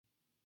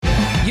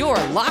You're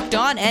Locked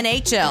On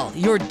NHL,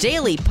 your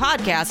daily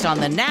podcast on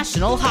the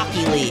National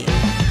Hockey League.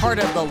 Part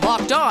of the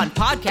Locked On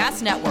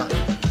Podcast Network,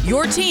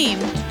 your team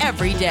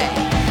every day.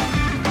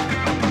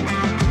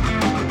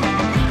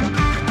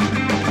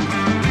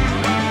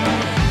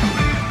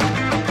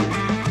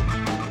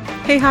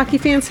 Hey hockey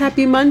fans,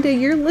 happy Monday.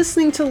 You're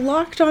listening to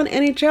Locked On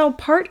NHL,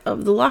 part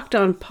of the Locked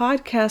On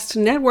Podcast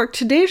Network.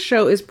 Today's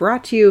show is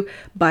brought to you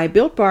by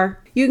Built Bar.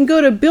 You can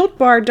go to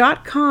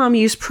BuiltBar.com,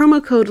 use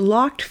promo code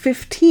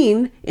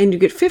LOCKED15, and you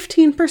get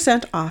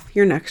 15% off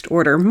your next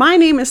order. My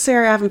name is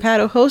Sarah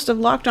Avampato, host of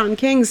Locked On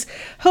Kings,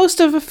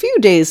 host of a few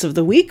days of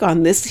the week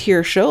on this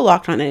here show,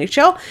 Locked On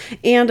NHL.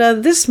 And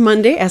this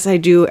Monday, as I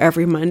do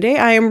every Monday,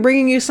 I am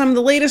bringing you some of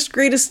the latest,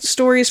 greatest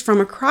stories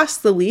from across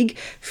the league,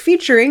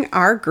 featuring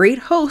our great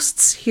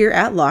hosts here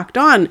at Locked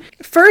On.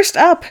 First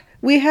up,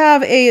 we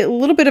have a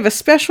little bit of a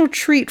special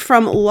treat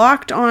from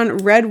Locked On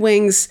Red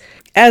Wings,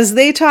 as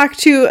they talk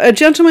to a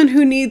gentleman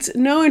who needs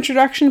no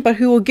introduction, but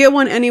who will get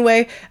one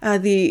anyway.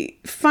 The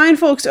fine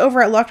folks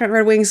over at Locked On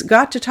Red Wings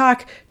got to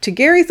talk to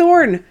Gary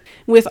Thorne.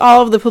 With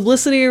all of the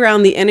publicity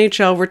around the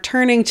NHL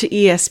returning to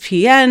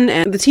ESPN,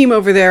 and the team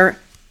over there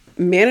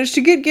managed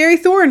to get Gary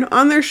Thorne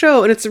on their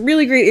show, and it's a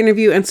really great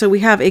interview, and so we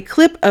have a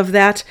clip of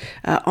that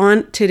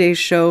on today's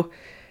show.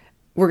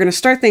 We're going to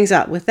start things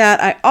out with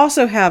that. I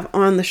also have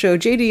on the show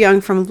JD Young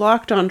from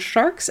Locked On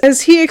Sharks,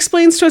 as he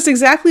explains to us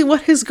exactly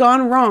what has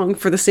gone wrong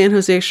for the San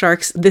Jose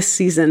Sharks this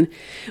season.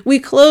 We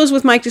close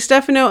with Mike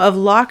DiStefano of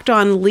Locked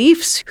On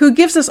Leafs, who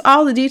gives us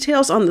all the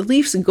details on the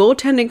Leafs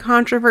goaltending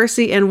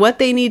controversy and what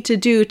they need to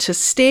do to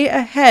stay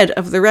ahead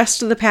of the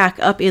rest of the pack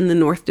up in the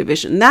North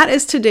Division. That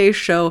is today's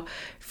show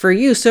for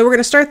you. So we're going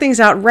to start things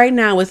out right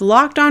now with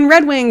Locked On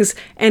Red Wings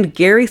and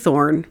Gary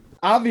Thorne.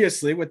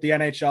 Obviously, with the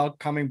NHL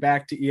coming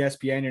back to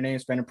ESPN, your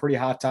name's been a pretty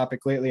hot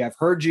topic lately. I've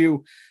heard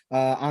you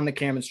on the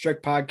Cam and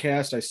Strick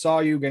podcast. I saw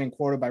you getting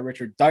quoted by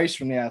Richard Dice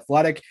from The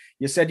Athletic.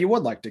 You said you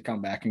would like to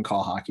come back and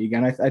call hockey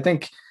again. I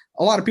think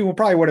a lot of people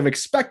probably would have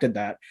expected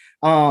that.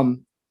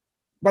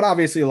 But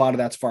obviously, a lot of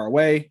that's far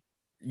away.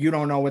 You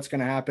don't know what's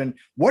going to happen.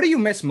 What do you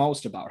miss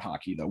most about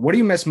hockey, though? What do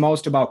you miss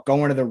most about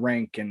going to the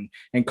rink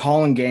and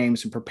calling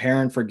games and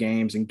preparing for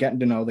games and getting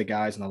to know the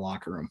guys in the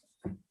locker room?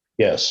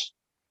 Yes.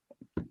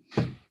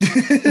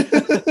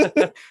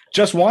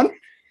 Just one?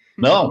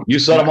 No, you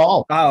said them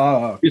all.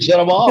 Oh. You said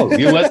them all.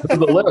 You went through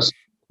the list.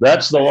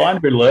 That's the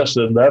laundry list,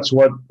 and that's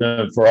what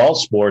for all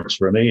sports.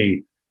 For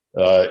me,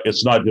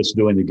 it's not just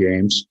doing the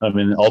games. I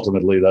mean,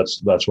 ultimately,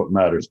 that's what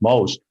matters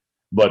most.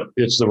 But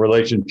it's the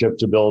relationship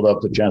to build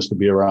up, the chance to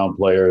be around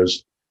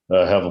players,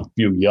 have a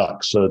few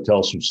yucks,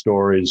 tell some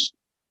stories,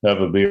 have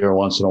a beer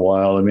once in a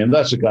while. I mean,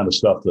 that's the kind of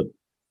stuff that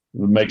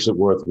makes it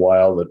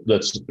worthwhile.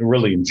 That's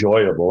really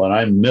enjoyable, and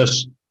I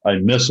miss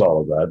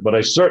all of that, but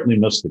I certainly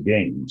miss the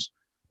games.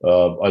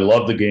 I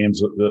love the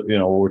games.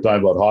 We're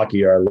talking about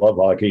hockey. I love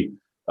hockey.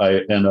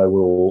 I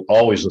will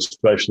always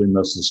especially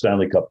miss the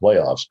Stanley Cup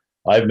playoffs.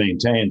 I've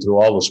maintained through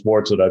all the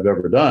sports that I've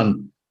ever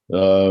done,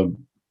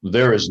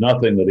 there is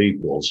nothing that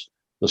equals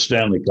the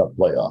Stanley Cup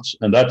playoffs.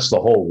 And that's the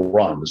whole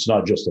run. It's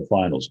not just the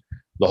finals.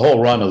 The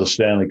whole run of the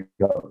Stanley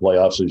Cup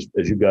playoffs,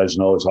 as you guys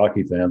know, as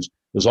hockey fans,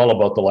 is all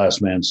about the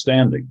last man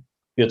standing.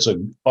 It's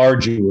an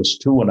arduous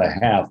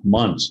 2.5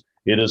 months.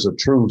 It is a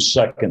true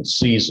second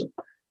season.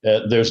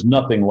 There's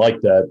nothing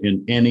like that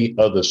in any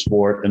other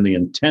sport, and the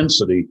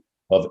intensity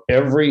of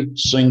every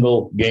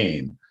single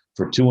game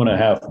for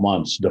 2.5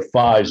 months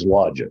defies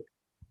logic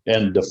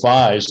and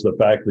defies the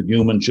fact that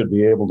humans should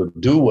be able to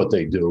do what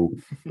they do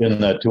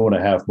in that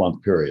 2.5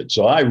 month period.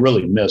 So I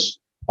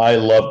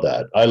love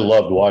that. I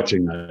loved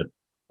watching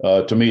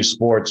that. To me,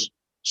 sports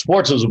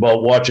is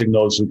about watching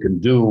those who can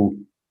do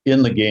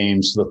in the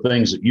games the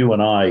things that you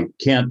and I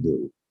can't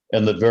do,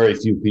 and that very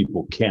few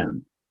people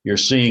can. You're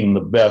seeing the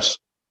best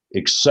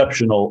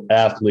exceptional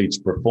athletes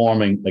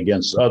performing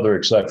against other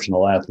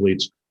exceptional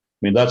athletes.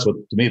 I mean, that's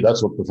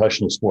what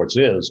professional sports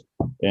is.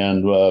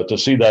 And to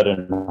see that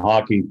in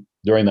hockey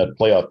during that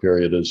playoff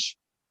period is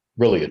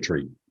really a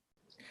treat.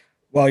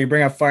 Well, you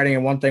bring up fighting,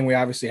 and one thing we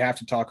obviously have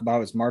to talk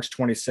about is March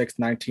 26th,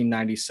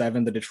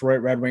 1997, the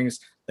Detroit Red Wings,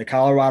 the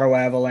Colorado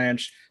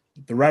Avalanche.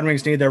 The Red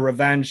Wings need their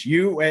revenge.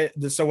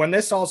 So when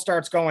this all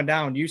starts going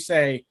down, you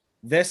say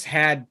this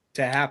had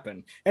to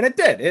happen, and it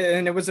did.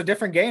 And it was a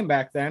different game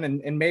back then,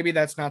 and maybe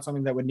that's not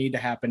something that would need to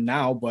happen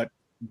now, but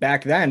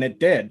back then it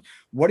did.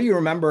 What do you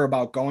remember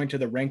about going to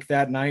the rink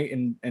that night,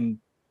 and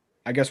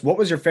I guess what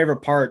was your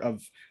favorite part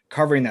of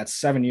covering that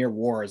 7-year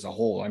war as a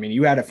whole? I mean,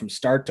 you had it from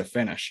start to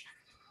finish.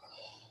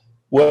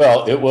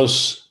 Well, it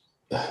was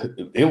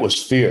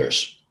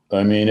fierce.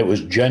 I mean, it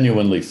was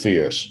genuinely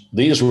fierce.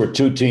 These were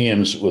two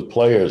teams with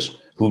players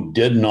who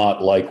did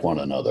not like one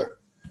another.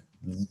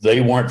 They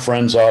weren't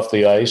friends off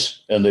the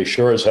ice, and they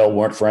sure as hell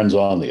weren't friends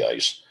on the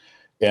ice.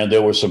 And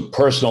there were some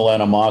personal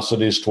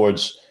animosities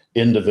towards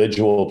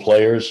individual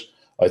players.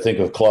 I think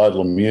of Claude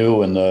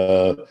Lemieux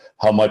and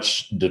how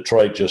much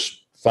Detroit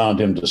just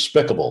found him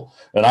despicable.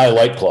 And I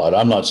like Claude.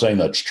 I'm not saying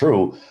that's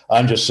true.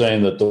 I'm just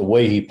saying that the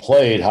way he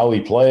played, how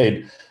he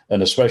played,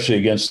 and especially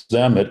against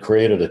them, had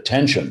created a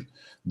tension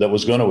that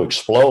was going to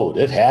explode.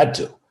 It had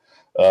to.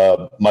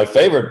 My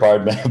favorite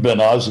part may have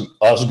been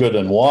Osgood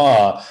and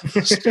Waugh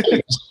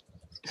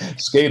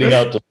skating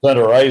out to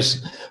center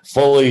ice,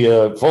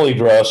 fully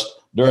dressed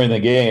during the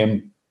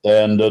game,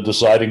 and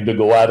deciding to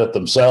go at it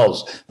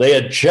themselves. They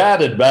had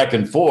chatted back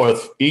and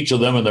forth, each of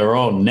them in their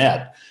own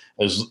net,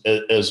 as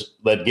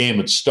that game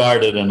had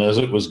started and as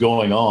it was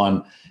going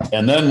on.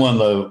 And then when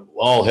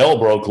all hell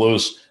broke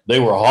loose, they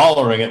were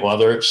hollering at one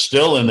another,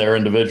 still in their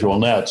individual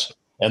nets,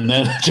 and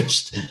then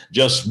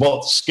just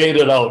both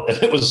skated out.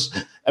 And it was,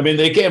 I mean,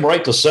 they came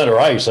right to center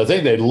ice. I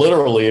think they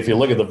literally, if you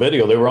look at the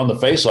video, they were on the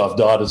faceoff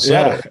dot at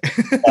center,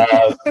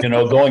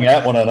 going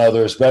at one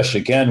another as best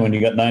you can when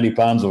you got 90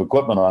 pounds of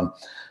equipment on.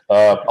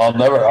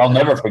 I'll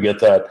never forget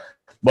that.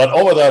 But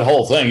over that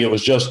whole thing, it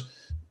was just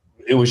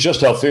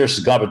how fierce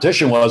the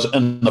competition was,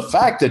 and the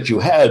fact that you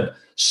had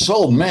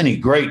so many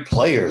great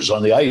players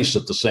on the ice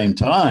at the same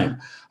time.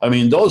 I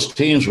mean, those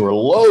teams were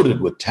loaded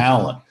with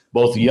talent,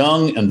 both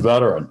young and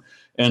veteran.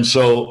 And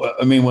so,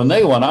 I mean, when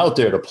they went out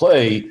there to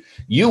play,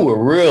 you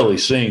were really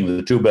seeing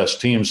the two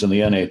best teams in the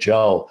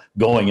NHL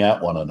going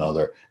at one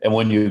another. And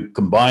when you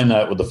combine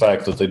that with the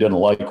fact that they didn't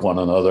like one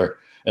another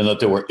and that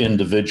there were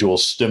individual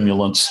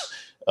stimulants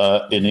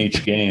in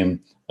each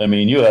game, I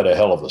mean, you had a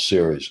hell of a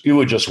series. You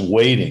were just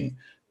waiting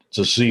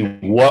to see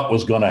what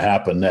was going to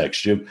happen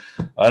next.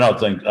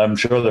 I'm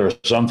sure there are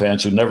some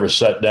fans who never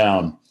sat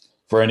down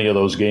for any of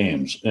those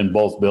games in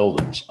both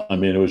buildings. I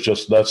mean, it was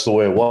just, that's the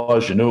way it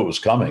was. You knew it was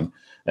coming,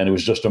 and it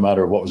was just a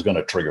matter of what was going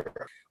to trigger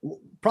it.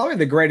 Probably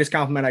the greatest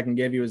compliment I can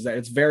give you is that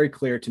it's very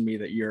clear to me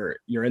that you're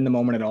in the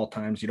moment at all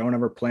times. You don't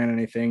ever plan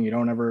anything. You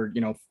don't ever,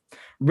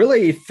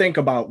 really think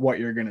about what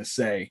you're going to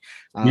say.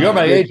 You're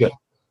my agent.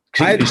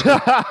 I'm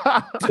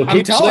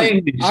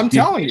telling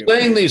you,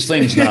 saying these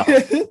things now.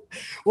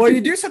 Well,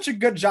 you do such a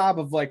good job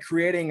of like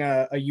creating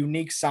a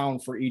unique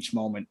sound for each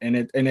moment, and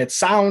it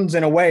sounds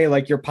in a way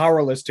like you're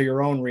powerless to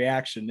your own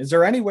reaction. Is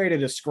there any way to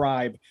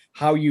describe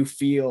how you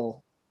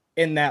feel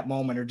in that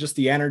moment, or just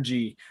the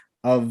energy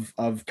of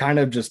kind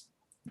of just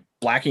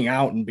blacking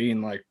out and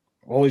being like,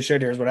 "Holy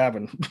shit, here's what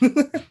happened"?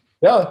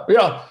 Yeah.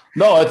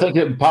 No, I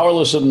think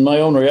powerless in my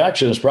own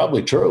reaction is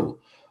probably true.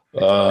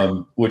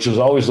 Which is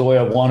always the way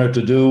I've wanted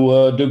to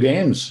do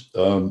games.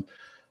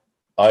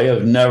 I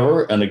have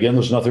never, and again,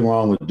 there's nothing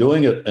wrong with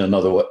doing it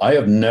another way. I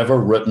have never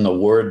written a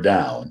word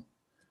down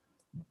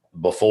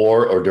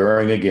before or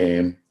during a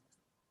game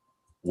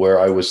where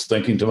I was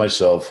thinking to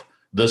myself,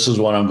 this is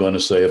what I'm going to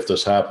say if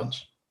this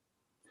happens.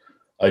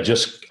 I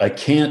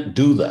can't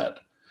do that.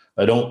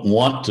 I don't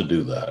want to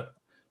do that,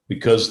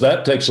 because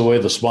that takes away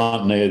the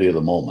spontaneity of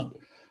the moment.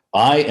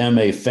 I am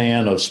a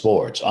fan of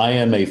sports. I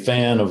am a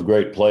fan of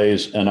great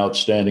plays and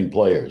outstanding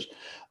players.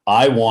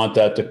 I want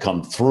that to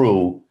come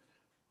through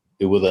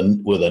with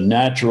a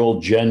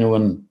natural,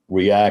 genuine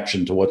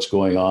reaction to what's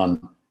going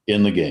on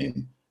in the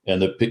game,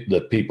 and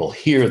that people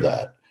hear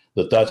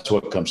that's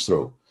what comes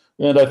through.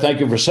 And I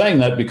thank you for saying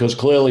that, because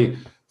clearly,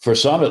 for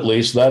some at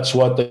least, that's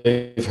what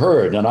they've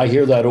heard. And I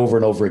hear that over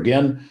and over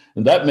again,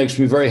 and that makes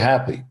me very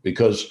happy,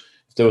 because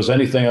if there was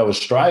anything I was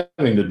striving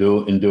to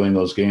do in doing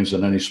those games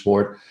in any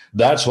sport,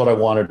 that's what I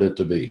wanted it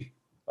to be.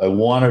 I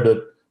wanted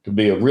it to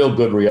be a real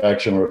good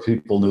reaction where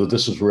people knew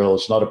this is real.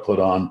 It's not a put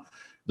on.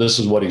 This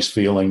is what he's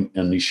feeling,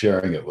 and he's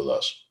sharing it with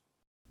us.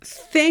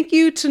 Thank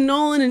you to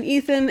Nolan and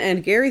Ethan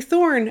and Gary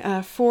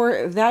Thorne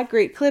for that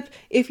great clip.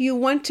 If you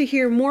want to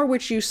hear more,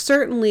 which you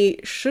certainly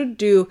should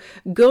do,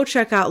 go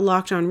check out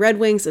Locked On Red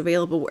Wings,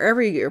 available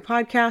wherever you get your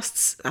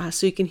podcasts,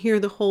 so you can hear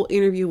the whole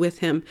interview with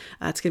him.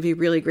 It's going to be a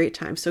really great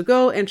time. So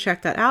go and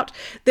check that out.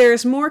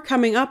 There's more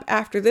coming up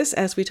after this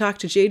as we talk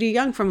to JD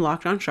Young from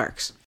Locked On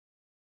Sharks.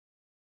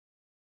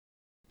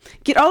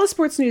 Get all the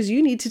sports news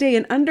you need today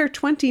in under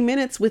 20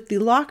 minutes with the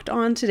Locked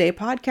On Today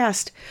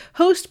podcast.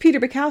 Host Peter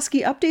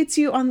Bukowski updates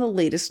you on the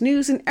latest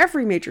news in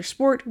every major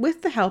sport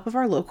with the help of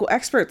our local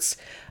experts.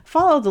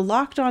 Follow the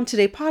Locked On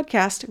Today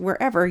podcast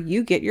wherever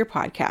you get your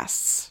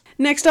podcasts.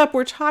 Next up,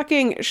 we're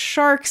talking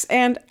Sharks,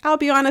 and I'll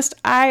be honest,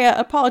 I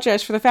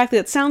apologize for the fact that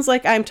it sounds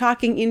like I'm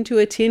talking into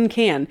a tin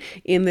can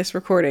in this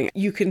recording.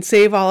 You can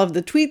save all of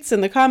the tweets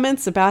and the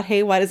comments about,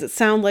 hey, why does it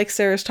sound like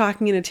Sarah's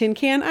talking in a tin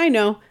can? I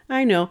know.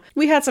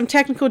 We had some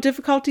technical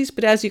difficulties,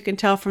 but as you can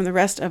tell from the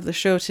rest of the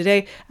show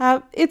today,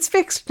 it's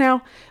fixed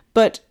now.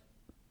 But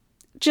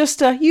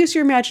just use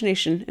your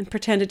imagination and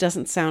pretend it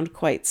doesn't sound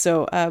quite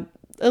so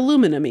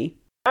aluminum-y.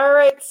 All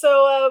right,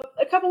 so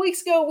a couple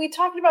weeks ago, we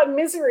talked about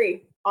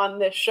misery on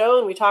this show,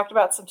 and we talked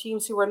about some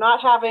teams who were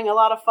not having a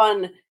lot of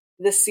fun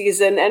this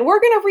season, and we're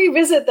going to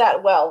revisit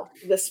that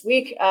this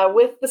week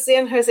with the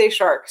San Jose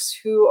Sharks,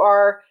 who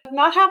are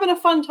not having a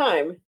fun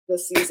time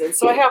this season.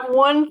 So I have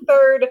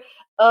 1/3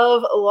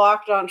 of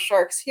Locked On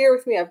Sharks here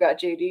with me. I've got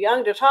JD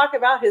Young to talk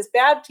about his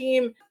bad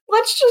team.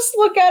 Let's just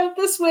look at it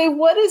this way.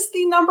 What is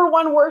the number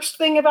one worst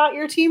thing about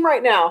your team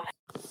right now?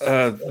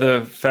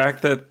 The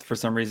fact that for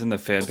some reason the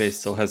fan base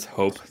still has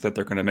hope that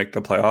they're going to make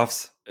the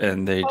playoffs,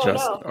 and they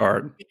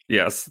aren't.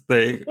 Yes,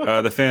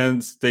 the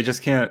fans, they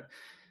just can't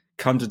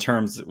come to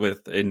terms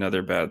with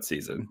another bad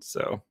season.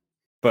 So,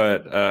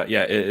 but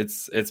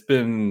it's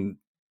been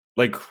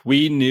like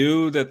we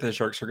knew that the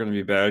Sharks were going to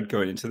be bad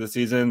going into the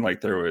season.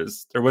 Like there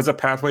was a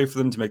pathway for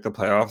them to make the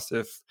playoffs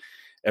if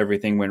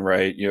everything went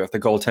right. You know, if the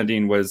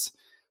goaltending was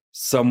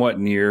somewhat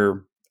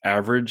near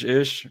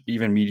average-ish,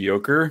 even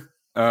mediocre,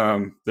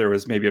 there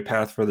was maybe a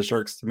path for the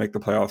Sharks to make the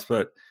playoffs.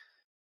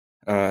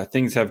 But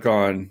things have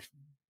gone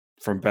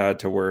from bad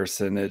to worse,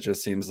 and it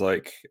just seems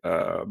like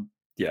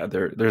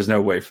there's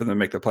no way for them to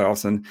make the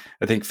playoffs. And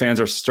I think fans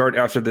are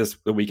after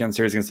the weekend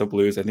series against the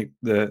Blues. I think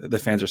the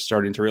fans are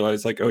starting to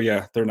realize, like, oh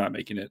yeah, they're not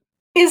making it.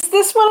 Is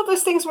this one of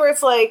those things where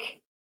it's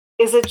like,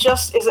 is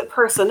it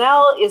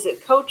personnel? Is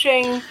it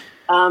coaching?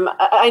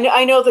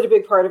 I know that a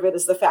big part of it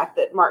is the fact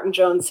that Martin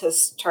Jones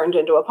has turned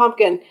into a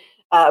pumpkin,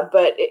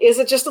 but is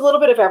it just a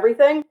little bit of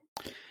everything?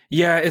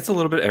 Yeah, it's a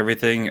little bit of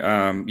everything.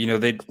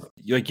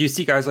 You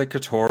see guys like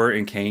Couture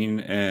and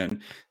Kane,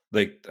 and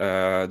like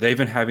they've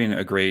been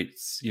having great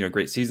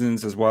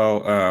seasons as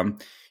well.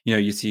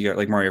 You see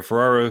like Mario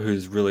Ferraro,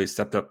 who's really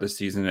stepped up this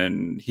season,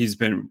 and he's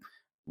been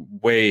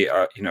way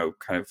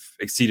kind of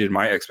exceeded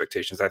my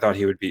expectations. I thought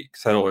he would be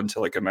settled into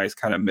like a nice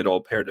kind of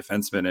middle pair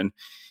defenseman, and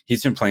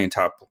he's been playing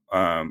top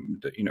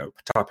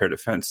pair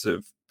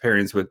defensive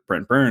pairings with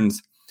Brent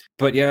Burns.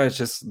 But yeah, it's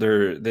just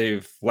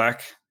they've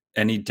lacked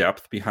any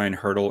depth behind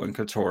Hertl and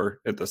Couture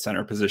at the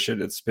center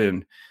position. It's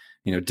been,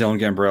 Dylan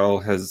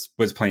Gambrell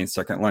was playing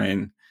second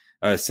line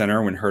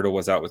center when Hertl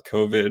was out with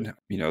COVID.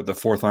 The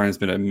fourth line has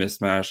been a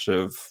mismatch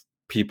of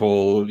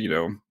people,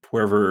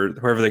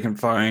 whoever they can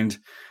find.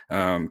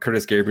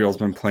 Curtis Gabriel's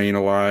been playing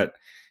a lot.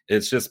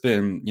 It's just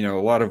been, a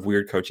lot of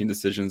weird coaching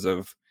decisions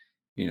of,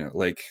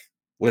 like,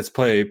 let's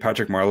play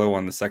Patrick Marleau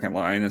on the second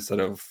line instead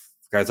of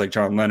guys like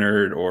John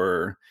Leonard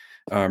or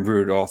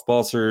Rudolph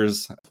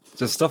Balcers,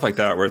 just stuff like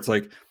that, where it's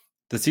like,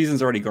 the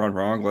season's already gone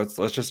wrong. Let's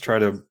just try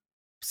to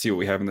see what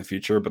we have in the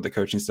future. But the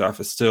coaching staff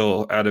is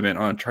still adamant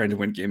on trying to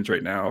win games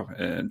right now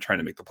and trying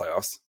to make the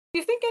playoffs. Do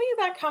you think any of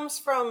that comes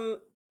from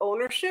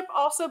ownership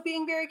also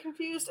being very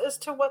confused as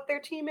to what their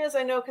team is?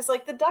 I know because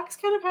like the Ducks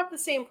kind of have the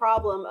same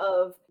problem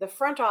of the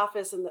front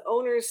office and the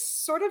owners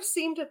sort of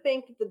seem to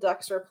think that the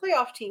Ducks are a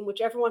playoff team,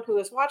 which everyone who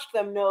has watched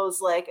them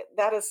knows like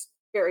that is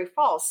very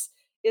false.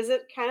 Is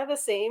it kind of the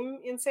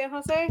same in San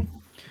Jose?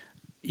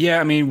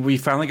 Yeah, I mean, we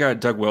finally got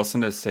Doug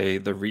Wilson to say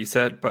the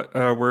reset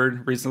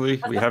word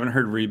recently. We haven't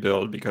heard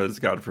rebuild because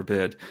God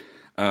forbid.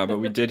 But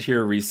we did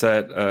hear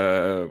reset,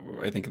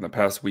 I think in the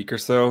past week or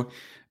so.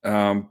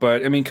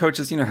 But I mean,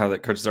 coaches, you know how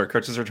that coaches are.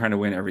 Coaches are trying to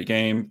win every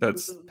game.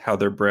 That's how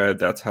they're bred.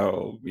 That's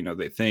how,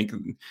 they think,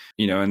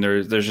 and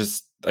there's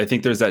just, I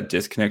think there's that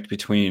disconnect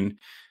between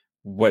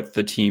what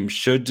the team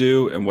should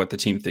do and what the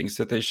team thinks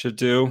that they should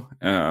do.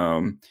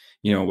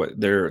 What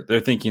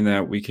they're thinking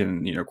that we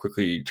can,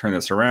 quickly turn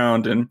this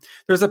around, and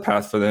there's a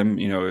path for them,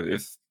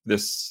 if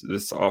this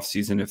off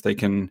season, if they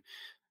can,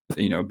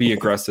 be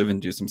aggressive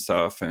and do some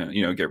stuff and,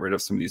 get rid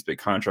of some of these big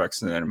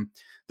contracts, and then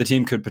the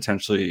team could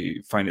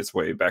potentially find its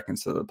way back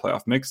into the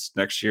playoff mix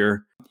next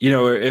year.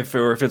 If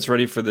it's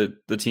ready for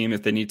the team,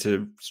 if they need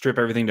to strip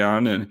everything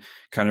down and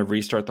kind of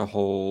restart the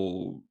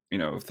whole,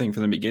 thing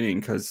from the beginning,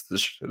 because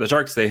the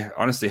Sharks, they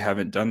honestly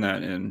haven't done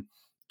that in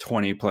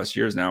 20 plus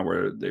years now,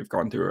 where they've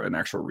gone through an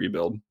actual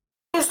rebuild.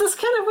 Is this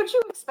kind of what you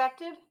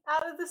expected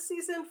out of this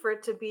season, for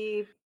it to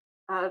be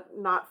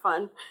not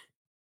fun?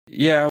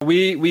 Yeah,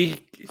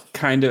 we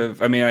kind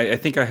of, I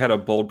think I had a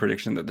bold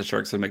prediction that the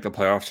Sharks would make the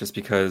playoffs, just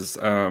because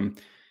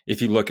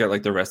if you look at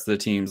like the rest of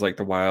the teams, like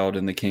the Wild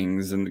and the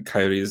Kings and the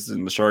Coyotes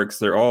and the Sharks,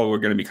 they're all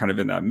going to be kind of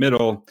in that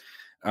middle.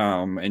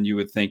 And you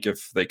would think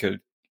if they could,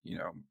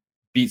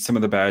 beat some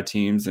of the bad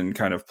teams and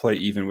kind of play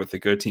even with the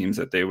good teams,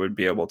 that they would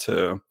be able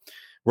to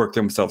work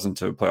themselves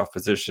into a playoff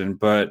position.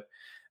 But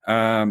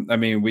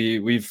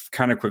we've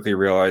kind of quickly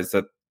realized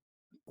that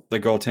the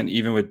goaltend,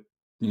 even with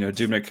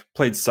Dubnyk,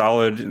 played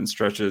solid in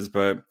stretches,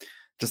 but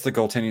just the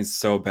goaltending is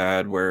so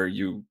bad where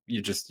you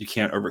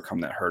can't overcome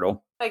that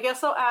hurdle. I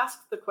guess I'll ask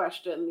the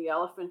question, the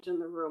elephant in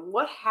the room.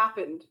 What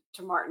happened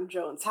to Martin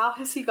Jones? How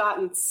has he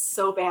gotten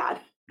so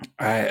bad?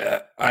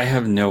 I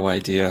have no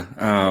idea.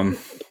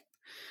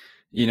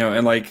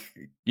 And like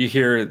you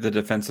hear the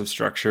defensive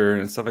structure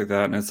and stuff like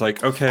that, and it's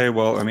like, okay,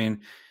 well,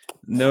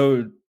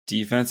 no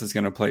defense is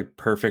going to play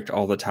perfect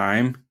all the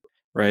time,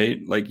 right?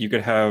 Like you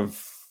could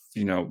have,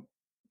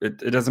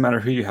 it doesn't matter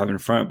who you have in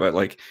front, but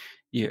like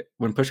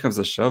when push comes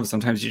to shove,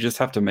 sometimes you just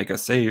have to make a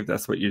save.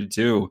 That's what you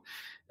do.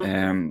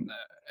 And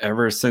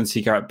ever since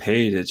he got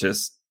paid, it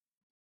just,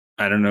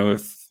 I don't know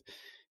if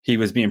he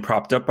was being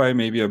propped up by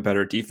maybe a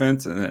better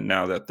defense, and then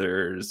now that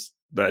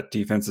that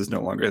defense is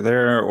no longer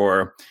there,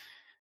 or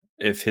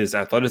if his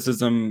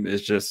athleticism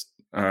is just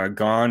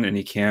gone and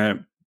he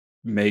can't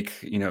make,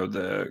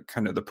 the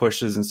kind of the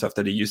pushes and stuff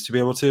that he used to be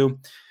able to.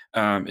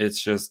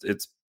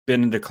 It's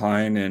been in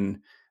decline. And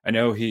I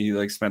know he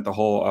like spent the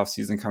whole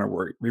offseason kind of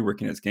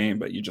reworking his game,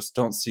 but you just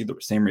don't see the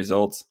same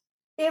results.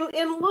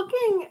 In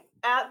looking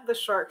at the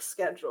Sharks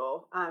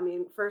schedule,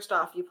 first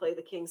off, you play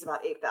the Kings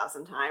about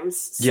 8,000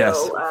 times. So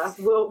yes.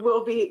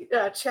 We'll be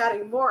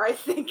chatting more, I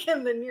think,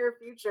 in the near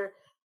future.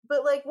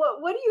 But like,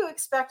 what do you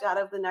expect out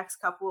of the next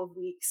couple of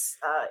weeks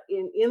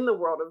in the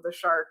world of the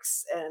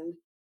Sharks? And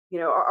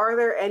Are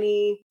there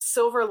any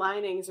silver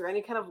linings or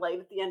any kind of light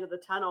at the end of the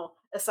tunnel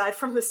aside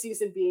from the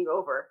season being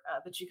over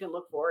that you can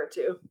look forward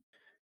to?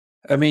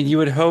 I mean, you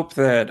would hope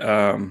that,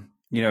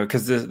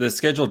 because the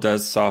schedule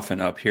does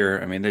soften up here.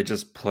 I mean, they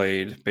just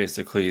played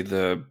basically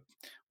the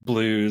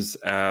Blues,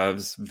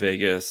 Avs,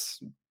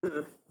 Vegas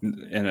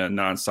in a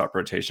nonstop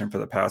rotation for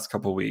the past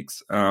couple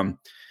weeks. And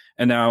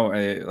now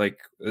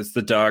it's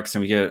the Ducks,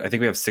 and I think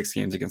we have 6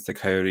 games against the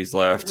Coyotes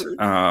left.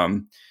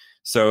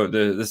 So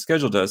the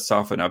schedule does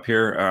soften up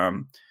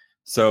here.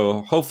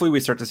 So hopefully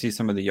we start to see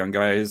some of the young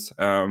guys.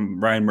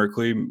 Ryan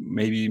Merkley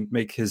maybe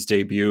make his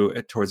debut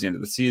towards the end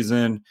of the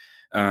season.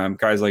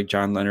 Guys like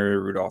John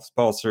Leonard, Rudolph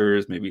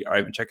Balcers, maybe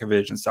Ivan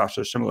Chekovich and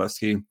Sasha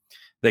Chmelevski,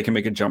 they can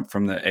make a jump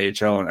from the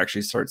AHL and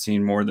actually start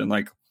seeing more than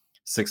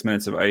 6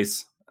 minutes of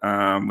ice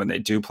when they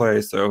do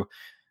play. So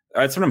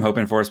that's what I'm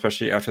hoping for,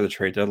 especially after the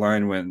trade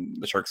deadline, when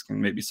the Sharks can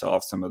maybe sell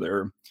off some of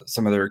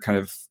their kind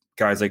of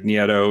guys like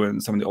Nieto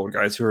and some of the old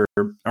guys who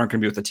aren't going to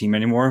be with the team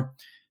anymore,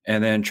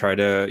 and then try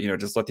to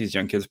just let these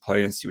young kids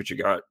play and see what you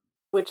got.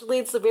 Which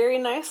leads very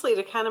nicely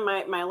to kind of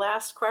my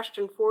last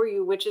question for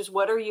you, which is,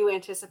 what are you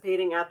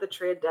anticipating at the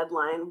trade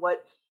deadline?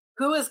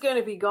 Who is going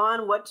to be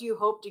gone? What do you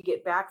hope to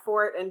get back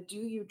for it? And do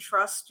you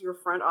trust your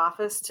front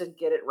office to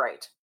get it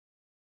right?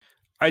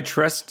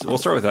 We'll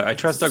start with that. I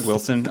trust Doug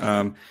Wilson.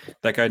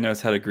 That guy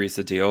knows how to grease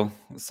a deal.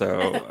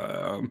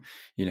 So,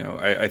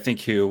 I think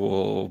he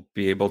will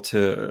be able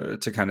to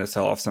kind of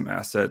sell off some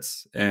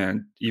assets,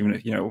 and even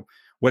if,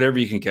 whatever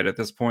you can get at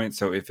this point.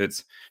 So if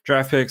it's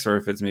draft picks or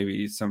if it's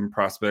maybe some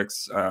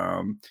prospects,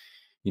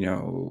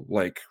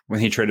 like when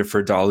he traded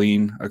for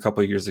Dahlin a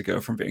couple of years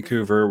ago from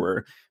Vancouver,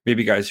 where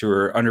maybe guys who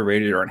are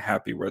underrated or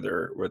unhappy where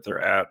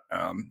they're at,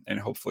 and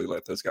hopefully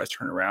let those guys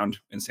turn around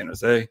in San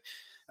Jose.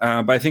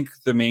 But I think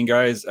the main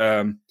guys,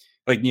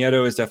 like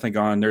Nieto is definitely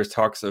gone. There's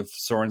talks of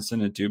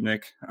Sorensen and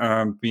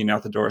Dubnyk being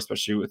out the door,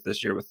 especially with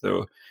this year with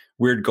the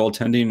weird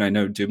goaltending. I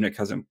know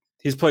Dubnyk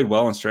he's played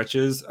well in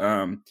stretches,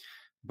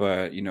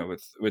 but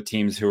with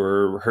teams who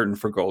are hurting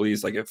for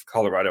goalies, like if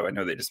Colorado, I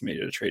know they just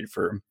made a trade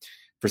for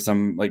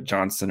some like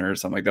Johnson or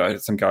something like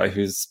that, some guy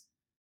who's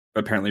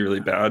apparently really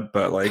bad.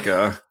 But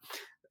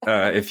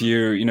if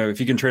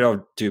you can trade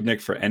out Dubnyk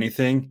for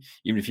anything,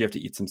 even if you have to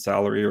eat some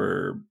salary,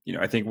 or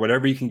I think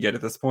whatever you can get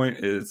at this point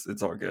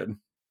it's all good.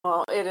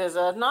 Well, it is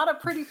not a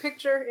pretty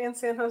picture in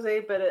San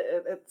Jose, but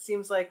it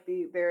seems like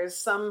there is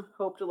some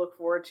hope to look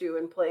forward to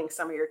in playing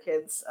some of your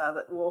kids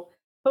that will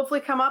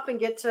hopefully come up and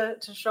get to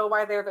show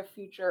why they're the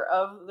future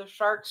of the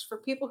Sharks. For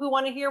people who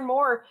want to hear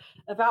more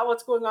about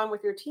what's going on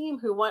with your team,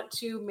 who want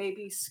to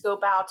maybe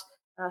scope out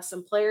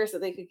some players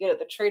that they could get at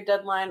the trade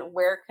deadline,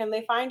 where can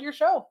they find your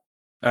show?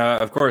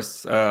 Of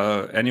course,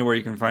 anywhere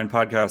you can find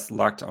podcasts,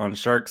 Locked On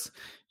Sharks.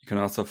 You can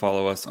also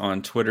follow us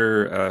on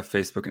Twitter,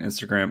 Facebook, and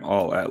Instagram,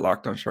 all at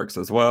Locked On Sharks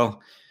as well.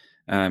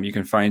 You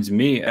can find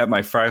me at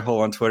my fry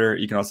hole on Twitter.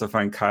 You can also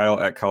find Kyle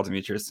at Kyle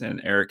Demetrius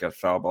and Eric at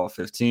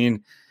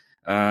Foulball15.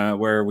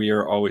 Where we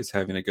are always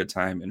having a good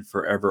time and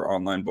forever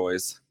online,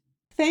 boys.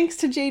 Thanks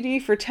to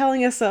JD for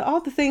telling us all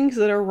the things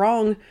that are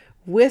wrong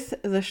with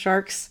the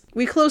Sharks.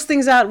 We close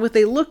things out with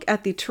a look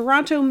at the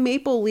Toronto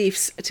Maple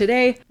Leafs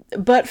today.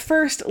 But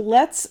first,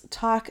 let's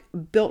talk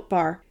Built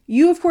Bar.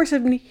 You, of course,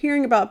 have been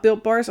hearing about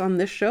Built Bars on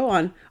this show,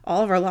 on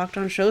all of our Locked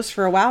On shows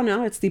for a while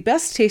now. It's the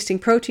best tasting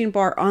protein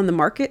bar on the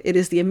market. It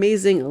is the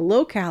amazing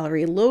low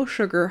calorie, low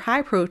sugar,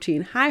 high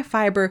protein, high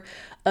fiber,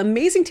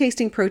 amazing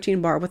tasting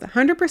protein bar with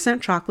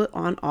 100% chocolate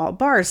on all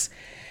bars.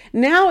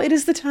 Now it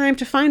is the time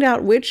to find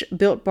out which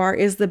Built Bar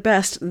is the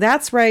best.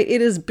 That's right,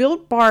 it is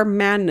Built Bar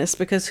Madness,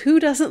 because who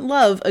doesn't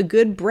love a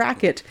good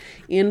bracket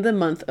in the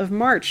month of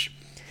March?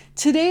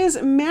 Today's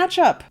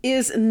matchup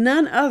is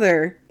none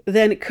other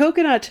than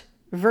coconut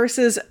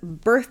versus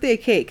birthday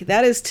cake.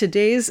 That is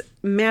today's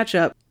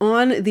matchup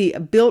on the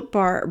Built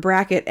Bar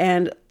bracket.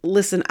 And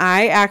listen,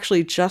 I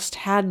actually just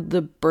had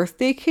the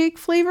birthday cake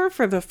flavor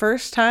for the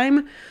first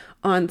time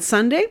on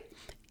Sunday.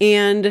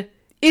 And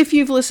if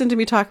you've listened to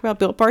me talk about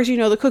Built Bars, you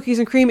know the cookies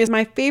and cream is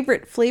my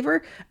favorite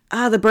flavor.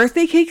 The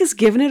birthday cake is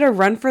giving it a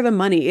run for the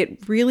money.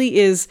 It really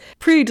is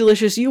pretty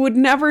delicious. You would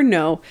never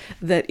know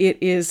that it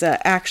is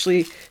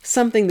actually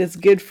something that's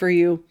good for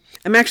you.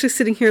 I'm actually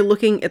sitting here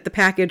looking at the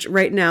package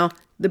right now.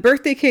 The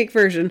birthday cake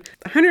version,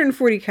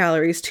 140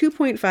 calories,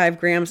 2.5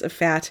 grams of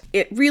fat.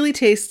 It really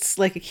tastes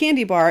like a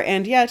candy bar,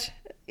 and yet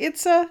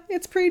it's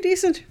pretty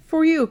decent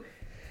for you.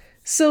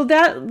 So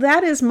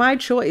that is my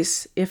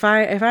choice. If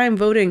I am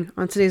voting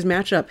on today's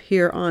matchup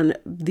here on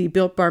the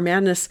Built Bar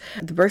Madness,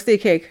 the birthday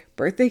cake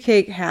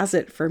has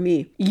it for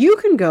me. You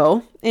can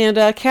go and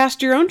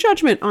cast your own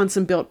judgment on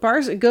some Built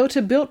Bars. Go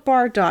to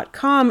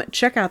BuiltBar.com,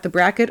 check out the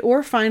bracket,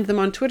 or find them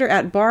on Twitter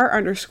at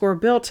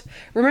 @bar_built.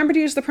 Remember to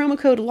use the promo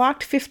code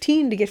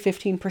LOCKED15 to get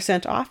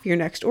 15% off your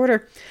next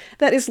order.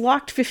 That is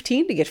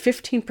LOCKED15 to get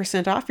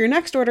 15% off your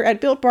next order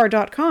at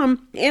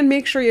BuiltBar.com. And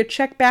make sure you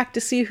check back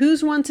to see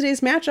who's won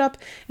today's matchup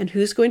and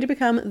who's going to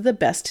become the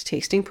best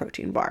tasting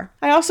protein bar.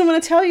 I also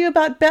want to tell you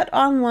about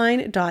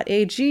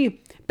BetOnline.ag.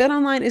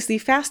 BetOnline is the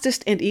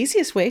fastest and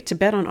easiest way to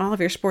bet on all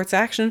of your sports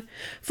action.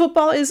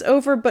 Football is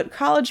over, but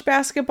college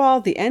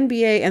basketball, the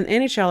NBA, and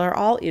NHL are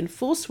all in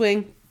full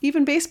swing.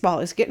 Even baseball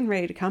is getting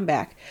ready to come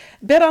back.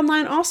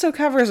 BetOnline also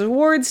covers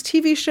awards,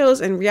 TV shows,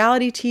 and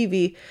reality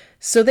TV,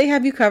 so they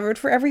have you covered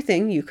for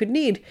everything you could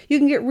need. You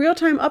can get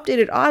real-time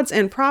updated odds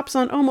and props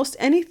on almost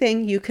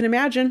anything you can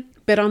imagine.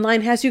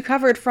 BetOnline has you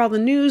covered for all the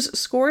news,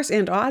 scores,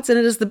 and odds, and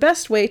it is the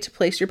best way to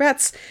place your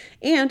bets,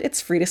 and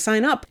it's free to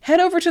sign up. Head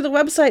over to the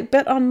website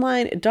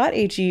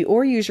betonline.ag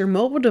or use your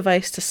mobile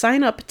device to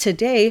sign up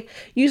today.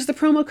 Use the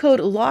promo code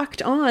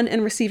LOCKEDON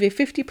and receive a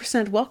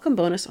 50% welcome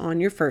bonus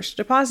on your first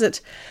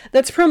deposit.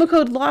 That's promo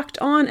code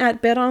LOCKEDON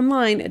at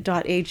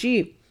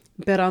betonline.ag.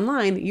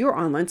 BetOnline, your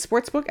online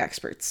sportsbook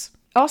experts.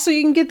 Also,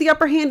 you can get the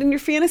upper hand in your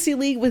fantasy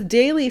league with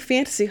daily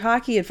fantasy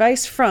hockey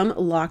advice from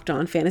Locked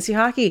On Fantasy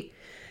Hockey.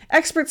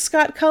 Expert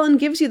Scott Cullen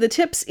gives you the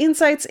tips,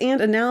 insights, and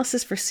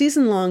analysis for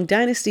season-long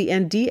Dynasty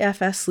and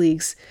DFS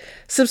leagues.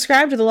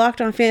 Subscribe to the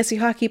Locked On Fantasy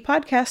Hockey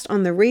podcast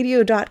on the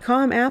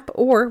radio.com app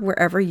or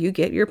wherever you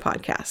get your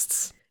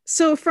podcasts.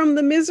 So from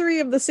the misery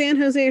of the San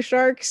Jose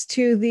Sharks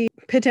to the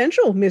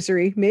potential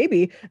misery,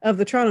 maybe, of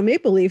the Toronto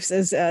Maple Leafs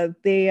as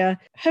they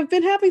have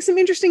been having some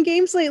interesting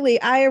games lately.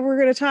 We're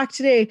going to talk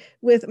today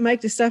with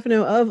Mike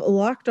DiStefano of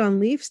Locked On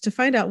Leafs to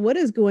find out what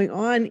is going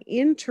on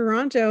in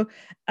Toronto.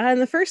 And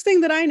the first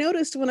thing that I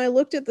noticed when I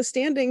looked at the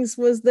standings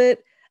was that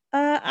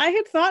I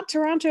had thought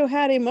Toronto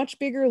had a much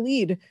bigger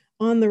lead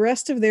on the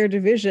rest of their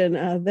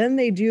division than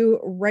they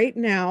do right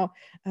now.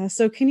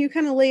 So can you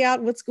kind of lay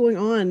out what's going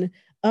on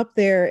up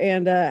there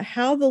and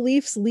how the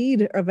Leafs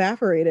lead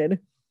evaporated?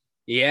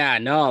 Yeah,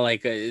 no,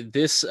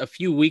 this a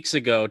few weeks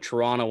ago,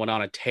 Toronto went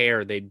on a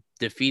tear. They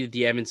defeated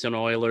the Edmonton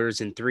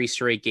Oilers in 3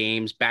 straight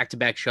games,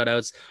 back-to-back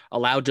shutouts,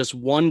 allowed just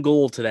 1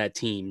 goal to that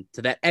team,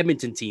 to that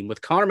Edmonton team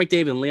with Connor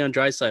McDavid and Leon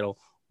Draisaitl.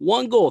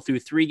 1 goal through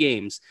 3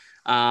 games.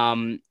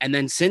 And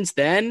then since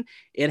then,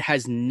 it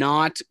has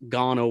not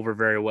gone over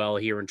very well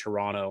here in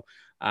Toronto.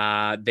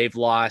 They've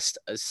lost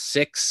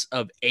 6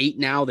 of 8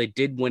 now. They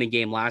did win a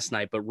game last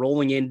night, but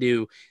rolling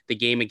into the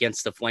game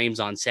against the Flames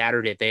on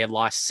Saturday, they had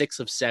lost 6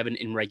 of 7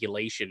 in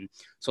regulation.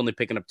 So only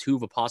picking up 2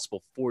 of a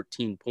possible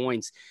 14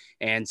 points.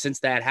 And since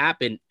that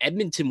happened,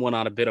 Edmonton went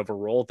on a bit of a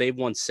roll. They've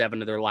won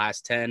 7 of their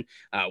last 10.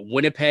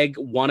 Winnipeg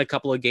won a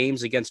couple of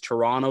games against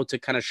Toronto to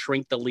kind of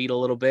shrink the lead a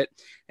little bit.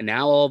 And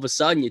now all of a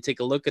sudden you take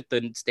a look at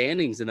the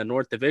standings in the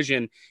North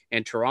Division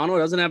and Toronto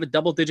doesn't have a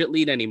double-digit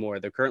lead anymore.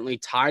 They're currently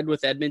tied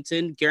with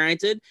Edmonton.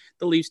 Granted,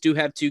 the Leafs do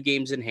have 2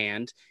 games in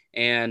hand.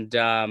 And,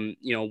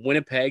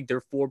 Winnipeg,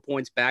 they're 4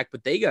 points back,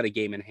 but they got a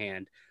game in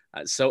hand.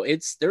 So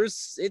it's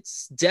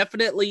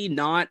definitely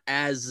not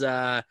as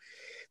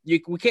we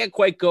can't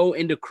quite go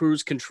into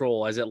cruise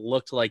control as it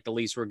looked like the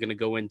Leafs were going to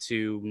go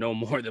into no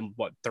more than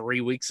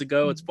 3 weeks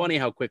ago. It's funny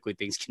how quickly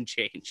things can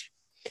change.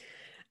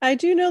 I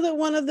do know that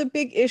one of the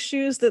big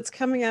issues that's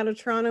coming out of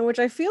Toronto, which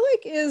I feel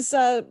like is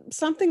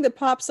something that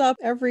pops up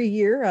every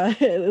year,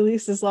 at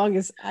least as long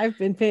as I've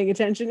been paying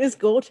attention, is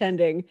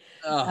goaltending,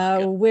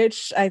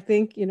 which I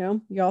think,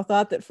 y'all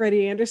thought that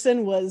Freddie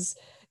Anderson was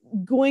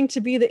going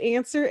to be the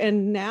answer.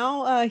 And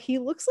now he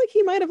looks like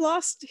he might have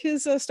lost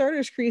his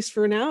starter's crease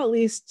for now, at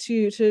least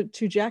to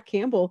Jack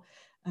Campbell.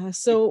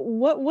 So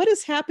what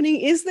is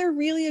happening? Is there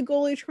really a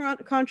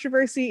goalie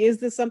controversy? Is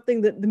this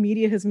something that the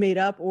media has made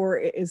up, or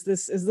is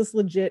this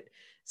legit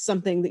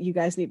something that you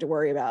guys need to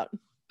worry about?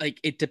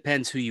 It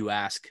depends who you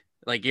ask.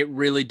 It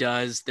really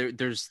does.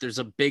 There's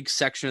a big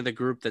section of the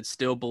group that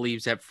still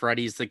believes that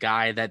Freddie's the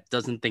guy, that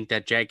doesn't think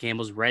that Jack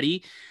Campbell's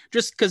ready,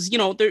 just because,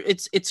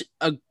 it's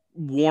a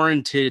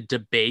warranted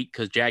debate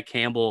because Jack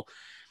Campbell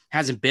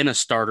hasn't been a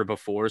starter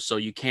before. So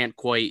you can't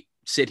quite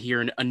sit here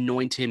and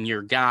anoint him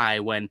your guy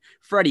when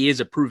Freddie is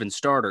a proven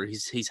starter.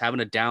 He's having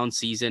a down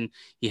season.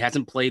 He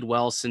hasn't played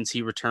well since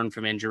he returned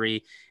from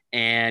injury.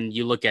 And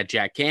you look at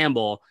Jack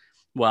Campbell,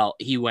 well,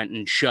 he went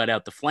and shut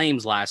out the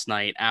Flames last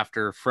night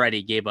after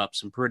Freddie gave up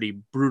some pretty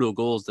brutal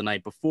goals the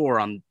night before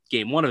on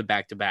game 1 of the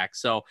back-to-back.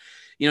 So,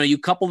 you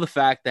couple the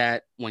fact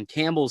that when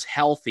Campbell's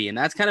healthy, and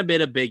that's kind of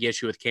been a big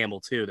issue with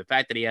Campbell too, the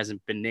fact that he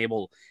hasn't been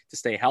able to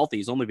stay healthy.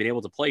 He's only been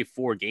able to play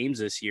 4 games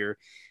this year.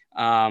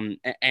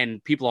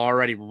 And people are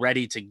already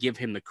ready to give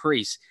him the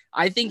crease.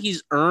 I think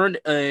he's earned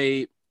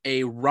a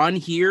run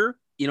here.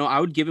 I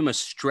would give him a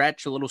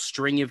stretch, a little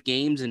string of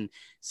games and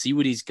see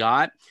what he's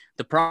got.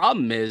 The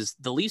problem is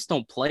the Leafs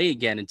don't play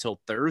again until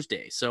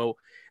Thursday. So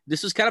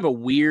this was kind of a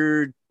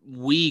weird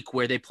week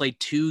where they played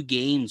 2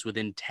 games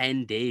within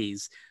 10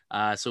 days.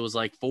 So it was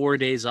 4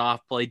 days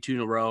off, played 2 in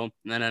a row, and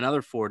then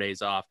another 4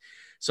 days off.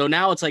 So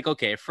now it's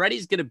okay, if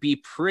Freddie's going to be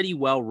pretty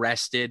well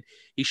rested,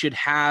 he should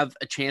have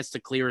a chance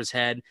to clear his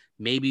head,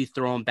 maybe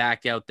throw him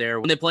back out there.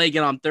 When they play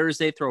again on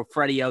Thursday, throw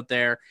Freddie out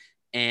there,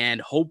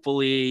 and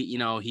hopefully,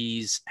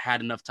 he's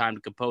had enough time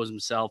to compose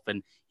himself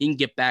and he can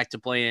get back to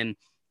playing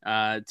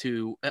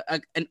to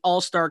an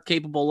all-star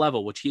capable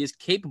level, which he is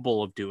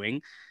capable of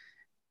doing,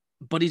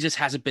 but he just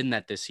hasn't been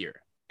that this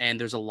year. And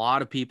there's a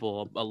lot of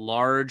people, a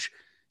large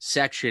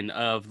section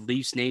of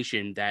Leafs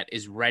Nation that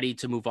is ready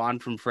to move on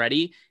from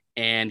Freddie.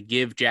 and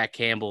give Jack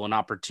Campbell an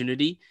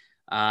opportunity.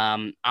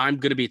 I'm going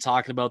to be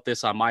talking about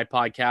this on my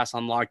podcast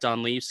on Locked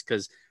On Leafs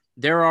because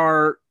there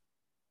are,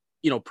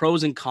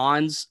 pros and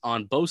cons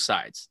on both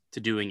sides to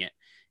doing it.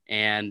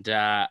 And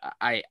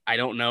I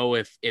don't know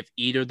if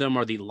either of them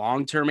are the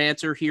long-term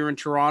answer here in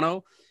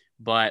Toronto,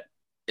 but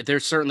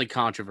there's certainly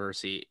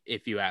controversy,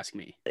 if you ask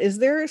me. Is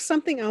there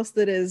something else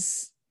that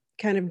is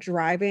kind of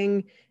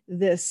driving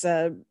this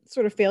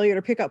sort of failure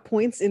to pick up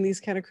points in these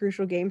kind of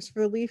crucial games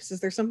for the Leafs? Is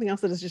there something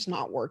else that is just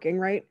not working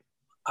right?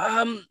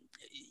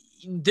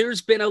 There's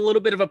been a little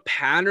bit of a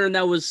pattern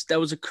that was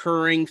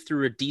occurring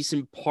through a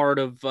decent part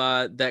of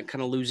that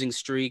kind of losing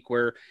streak,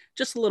 where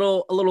just a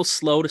little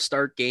slow to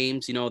start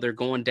games. They're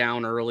going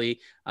down early,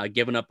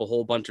 giving up a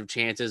whole bunch of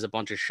chances, a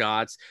bunch of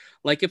shots.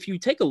 Like if you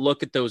take a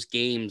look at those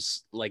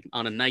games, like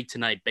on a night to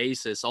night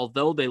basis,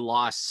 although they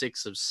lost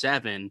 6 of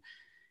 7,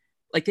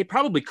 like they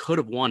probably could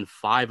have won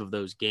 5 of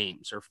those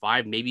games, or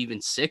 5, maybe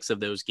even 6 of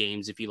those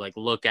games. If you like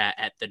look at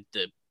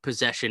the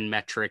possession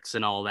metrics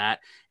and all that,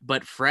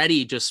 but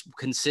Freddie just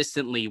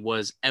consistently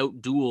was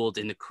outdueled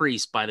in the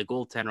crease by the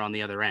goaltender on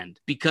the other end.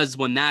 Because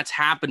when that's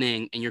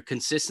happening and you're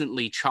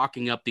consistently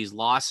chalking up these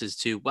losses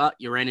to, well,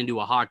 you ran into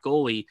a hot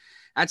goalie,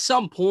 at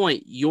some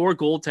point your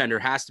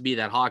goaltender has to be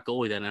that hot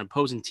goalie that an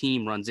opposing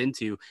team runs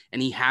into,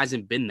 and he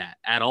hasn't been that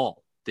at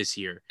all this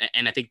year.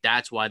 And I think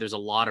that's why there's a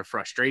lot of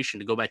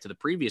frustration. To go back to the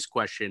previous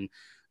question,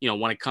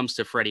 when it comes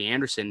to Freddie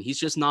Andersen, he's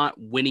just not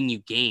winning you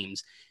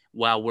games,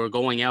 while we're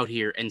going out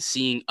here and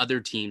seeing other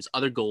teams,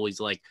 other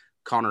goalies like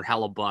Connor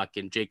Hellebuck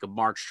and Jacob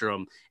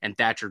Markstrom and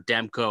Thatcher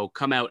Demko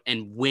come out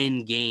and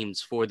win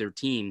games for their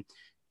team.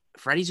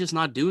 Freddie's just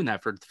not doing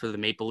that for the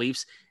Maple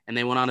Leafs. And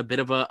they went on a bit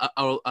of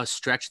a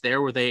stretch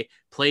there where they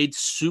played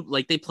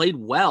they played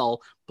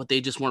well, but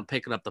they just weren't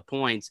picking up the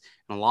points.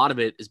 And a lot of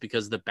it is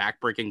because of the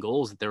backbreaking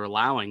goals that they're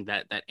allowing,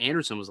 that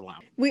Andersen was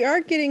allowing. We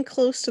are getting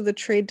close to the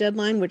trade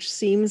deadline, which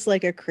seems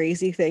like a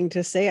crazy thing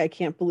to say. I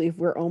can't believe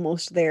we're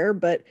almost there,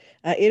 but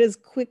it is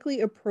quickly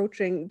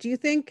approaching. Do you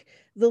think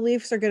the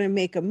Leafs are going to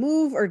make a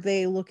move? Are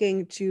they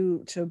looking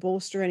to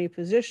bolster any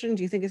position?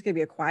 Do you think it's going to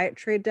be a quiet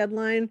trade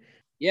deadline?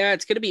 Yeah,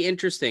 it's going to be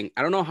interesting.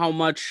 I don't know how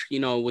much,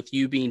 with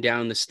you being down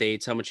in the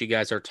States, how much you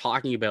guys are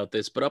talking about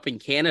this, but up in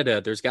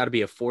Canada, there's got to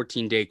be a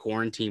 14-day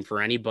quarantine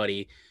for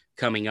anybody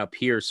coming up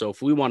here. So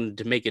if we wanted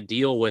to make a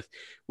deal with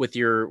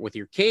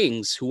your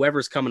Kings,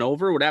 whoever's coming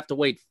over would have to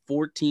wait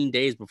 14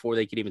 days before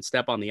they could even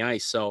step on the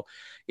ice. So,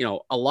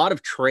 a lot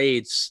of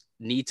trades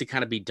need to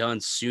kind of be done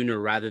sooner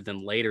rather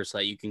than later so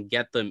that you can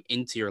get them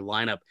into your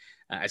lineup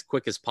as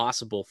quick as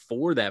possible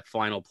for that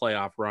final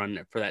playoff run,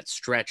 for that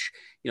stretch,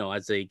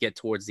 as they get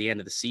towards the end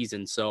of the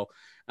season. So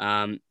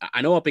I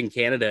know up in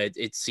Canada,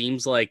 it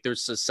seems like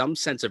there's some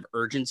sense of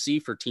urgency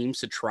for teams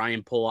to try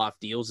and pull off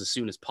deals as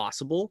soon as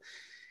possible.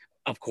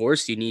 Of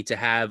course, you need to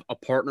have a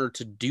partner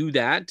to do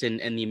that. And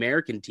the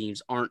American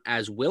teams aren't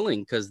as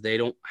willing because they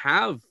don't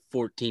have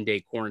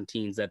 14-day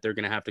quarantines that they're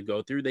going to have to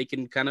go through. They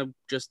can kind of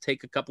just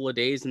take a couple of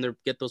days and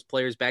get those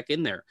players back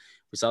in there.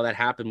 We saw that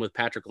happen with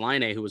Patrick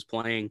Laine, who was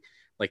playing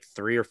like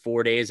 3 or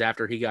 4 days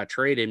after he got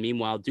traded.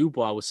 Meanwhile,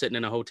 Dubois was sitting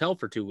in a hotel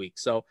for 2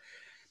 weeks. So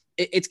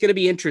it's going to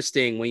be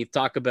interesting when you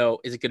talk about,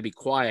 is it going to be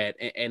quiet?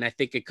 And I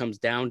think it comes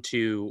down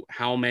to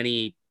how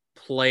many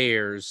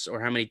players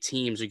or how many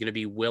teams are going to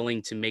be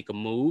willing to make a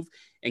move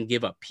and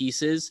give up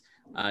pieces,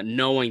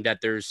 knowing that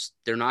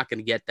they're not going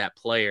to get that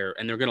player,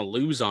 and they're going to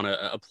lose on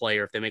a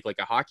player if they make like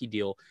a hockey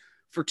deal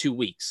for 2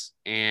 weeks.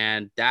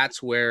 And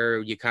that's where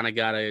you kind of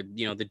got to,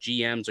 the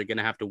GMs are going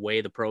to have to weigh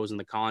the pros and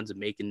the cons of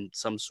making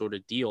some sort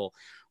of deal.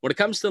 When it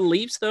comes to the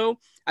Leafs, though,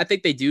 I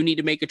think they do need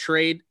to make a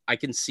trade. I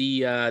can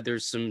see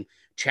there's some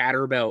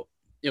chatter about,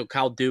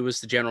 Kyle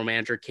Dubas, the general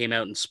manager, came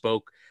out and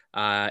spoke.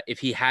 If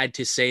he had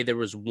to say there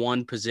was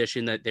one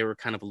position that they were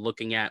kind of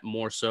looking at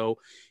more so,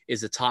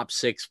 is the top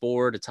 6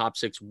 forward, a top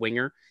 6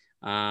 winger.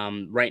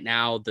 Right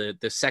now,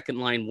 the second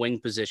line wing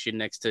position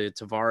next to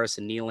Tavares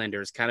and Nylander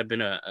has kind of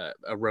been a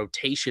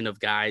rotation of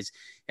guys.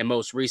 And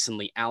most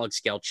recently,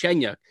 Alex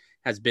Galchenyuk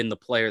has been the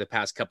player the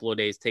past couple of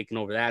days taking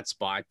over that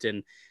spot.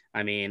 And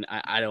I mean,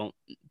 I don't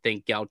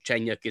think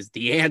Galchenyuk is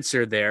the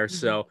answer there. Mm-hmm.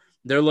 So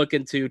they're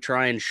looking to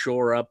try and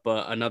shore up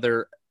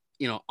another,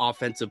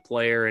 offensive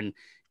player and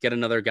get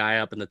another guy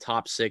up in the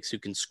top 6 who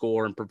can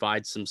score and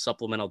provide some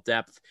supplemental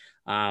depth.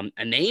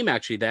 A name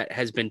actually that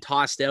has been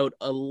tossed out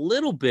a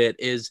little bit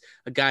is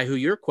a guy who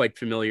you're quite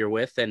familiar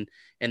with, and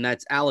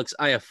that's Alex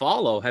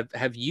Iafallo.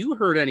 Have you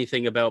heard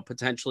anything about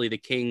potentially the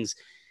Kings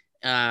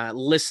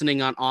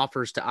listening on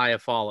offers to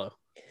Iafallo?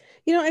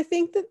 I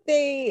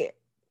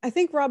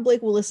think Rob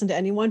Blake will listen to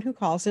anyone who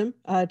calls him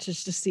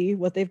just to see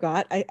what they've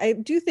got. I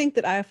do think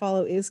that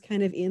Iafallo is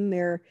kind of in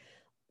their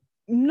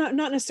not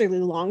necessarily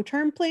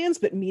long-term plans,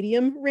 but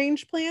medium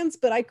range plans.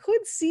 But I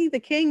could see the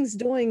Kings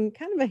doing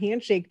kind of a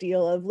handshake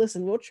deal of,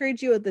 listen, we'll trade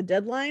you at the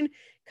deadline,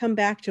 come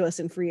back to us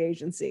in free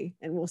agency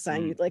and we'll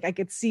sign you. Like I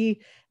could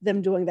see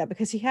them doing that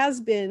because he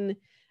has been,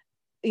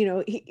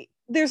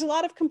 there's a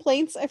lot of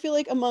complaints, I feel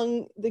like,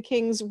 among the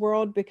Kings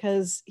world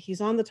because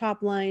he's on the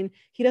top line.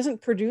 He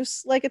doesn't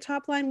produce like a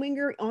top line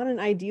winger on an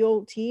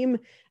ideal team.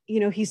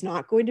 He's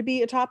not going to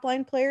be a top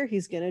line player.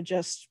 He's going to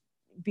just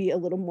be a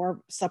little more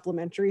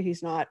supplementary.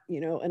 He's not,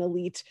 an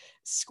elite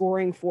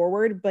scoring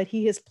forward, but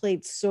he has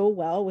played so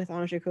well with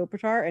Anze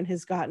Kopitar and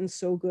has gotten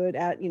so good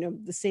at,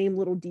 the same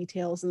little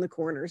details in the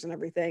corners and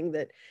everything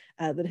that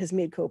has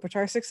made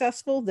Kopitar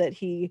successful, that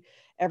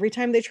every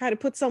time they try to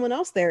put someone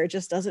else there, it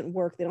just doesn't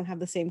work. They don't have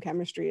the same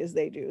chemistry as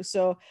they do.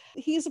 So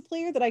he's a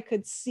player that I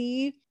could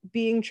see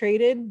being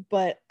traded,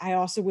 but I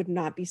also would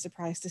not be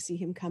surprised to see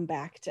him come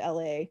back to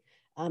LA.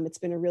 It's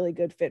been a really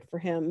good fit for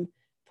him.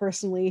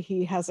 Personally,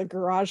 he has a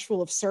garage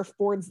full of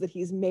surfboards that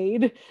he's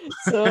made.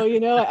 So,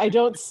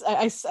 I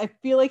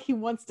feel like he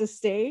wants to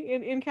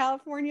stay in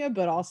California,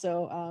 but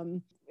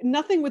also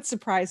nothing would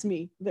surprise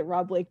me that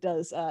Rob Blake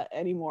does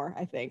anymore,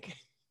 I think.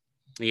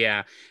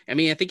 Yeah. I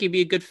mean, I think he'd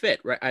be a good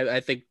fit, right? I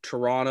think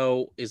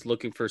Toronto is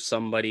looking for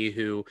somebody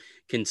who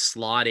can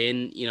slot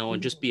in,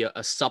 and just be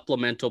a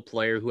supplemental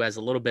player who has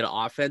a little bit of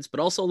offense, but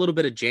also a little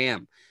bit of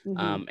jam.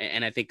 Mm-hmm.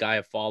 And I think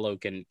Iafallo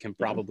can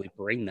probably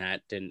bring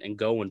that and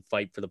go and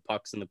fight for the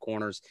pucks in the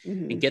corners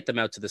and get them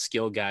out to the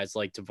skill guys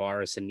like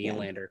Tavares and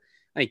Nylander.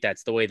 I think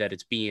that's the way that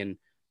it's being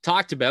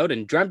talked about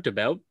and dreamt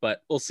about,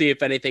 but we'll see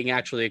if anything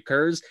actually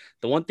occurs.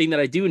 The one thing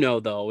that I do know,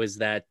 though, is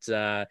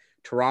that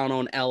Toronto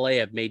and LA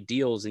have made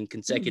deals in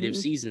consecutive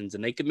seasons,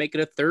 and they could make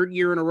it a third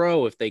year in a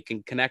row if they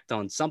can connect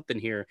on something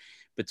here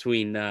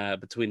between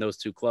those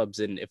two clubs.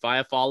 And if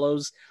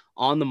Iafallo's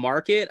on the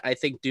market, I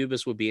think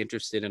Dubas would be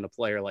interested in a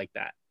player like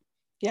that.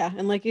 Yeah,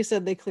 and like you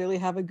said, they clearly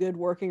have a good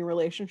working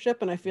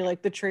relationship, and I feel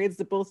like the trades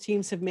that both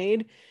teams have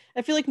made,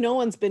 I feel like no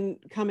one's been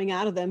coming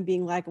out of them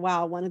being like,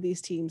 wow, one of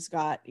these teams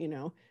got,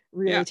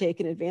 really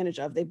taken advantage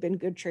of. They've been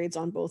good trades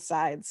on both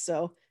sides.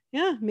 So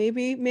yeah,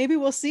 maybe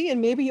we'll see,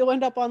 and maybe you'll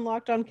end up on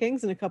Locked On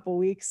Kings in a couple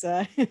weeks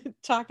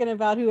talking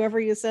about whoever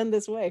you send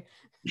this way.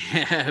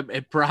 Yeah,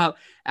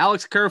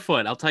 Alex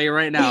Kerfoot. I'll tell you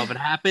right now, if it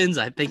happens,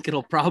 I think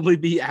it'll probably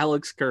be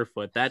Alex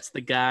Kerfoot. That's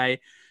the guy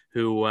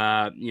who,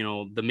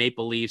 the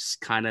Maple Leafs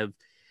kind of,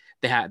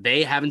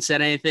 they haven't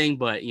said anything,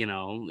 but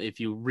if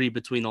you read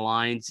between the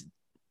lines,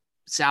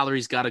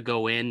 salary's got to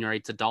go in,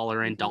 right? It's a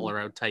dollar in, dollar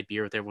out type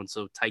year with everyone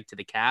so tight to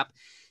the cap.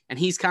 And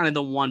he's kind of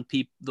the one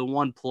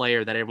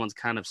player that everyone's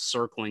kind of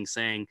circling,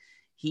 saying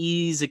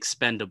he's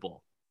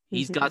expendable.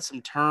 He's got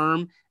some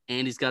term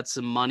and he's got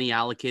some money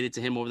allocated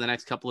to him over the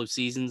next couple of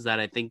seasons that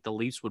I think the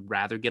Leafs would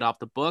rather get off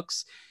the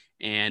books.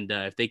 And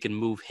if they can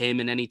move him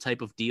in any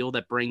type of deal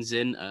that brings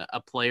in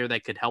a player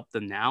that could help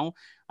them now,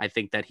 I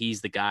think that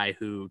he's the guy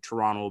who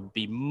Toronto will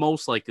be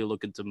most likely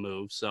looking to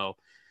move. So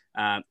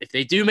if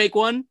they do make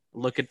one,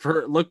 look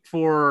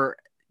for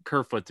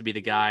Kerfoot to be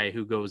the guy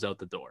who goes out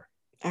the door.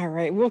 All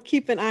right. We'll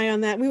keep an eye on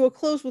that. We will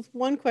close with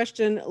one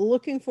question.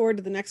 Looking forward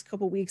to the next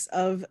couple of weeks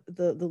of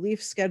the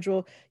Leafs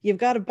schedule. You've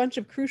got a bunch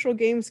of crucial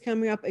games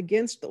coming up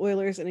against the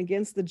Oilers and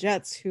against the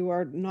Jets, who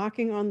are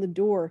knocking on the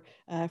door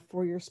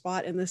for your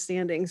spot in the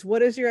standings.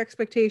 What is your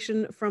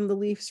expectation from the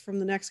Leafs from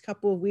the next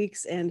couple of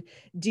weeks? And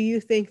do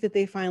you think that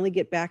they finally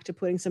get back to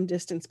putting some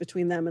distance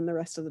between them and the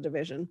rest of the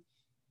division?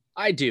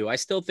 I do. I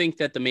still think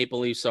that the Maple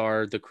Leafs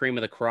are the cream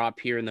of the crop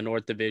here in the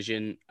North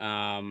Division.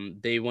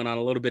 They went on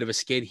a little bit of a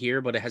skid here,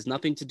 but it has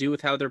nothing to do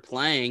with how they're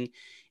playing.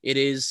 It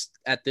is,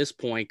 at this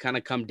point, kind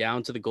of come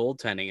down to the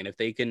goaltending. And if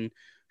they can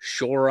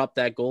shore up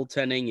that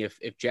goaltending,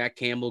 if Jack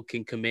Campbell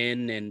can come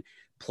in and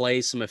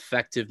play some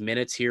effective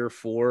minutes here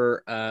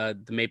for the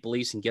Maple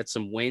Leafs and get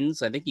some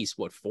wins, I think he's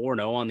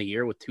 4-0 on the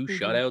year with 2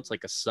 shutouts,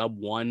 like a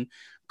sub-1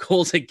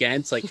 goals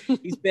against. Like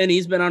he's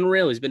been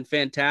unreal. He's been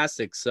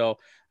fantastic. So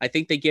I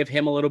think they give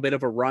him a little bit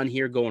of a run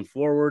here going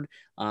forward.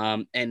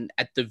 And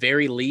at the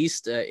very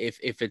least,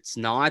 if it's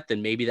not,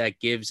 then maybe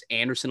that gives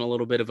Anderson a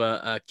little bit of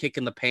a kick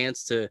in the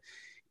pants to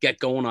get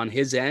going on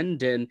his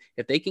end. And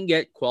if they can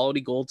get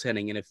quality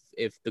goaltending, and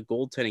if the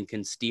goaltending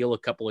can steal a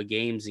couple of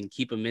games and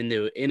keep them in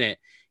it,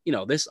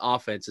 this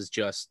offense is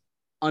just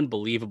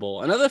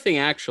unbelievable. Another thing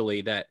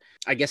actually that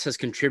I guess has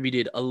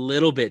contributed a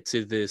little bit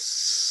to this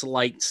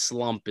slight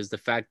slump is the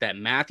fact that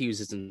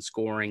Matthews isn't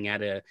scoring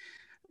at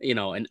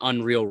an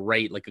unreal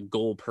rate, like a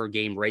goal per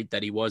game rate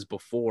that he was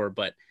before.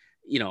 But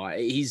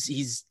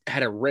he's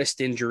had a wrist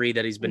injury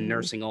that he's been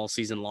nursing all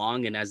season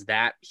long, and as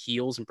that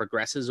heals and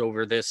progresses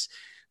over this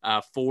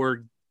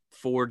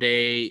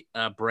 4-day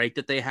break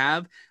that they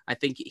have, I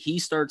think he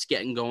starts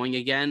getting going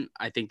again.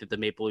 I think that the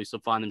Maple Leafs will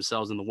find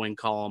themselves in the win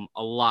column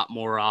a lot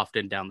more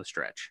often down the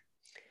stretch.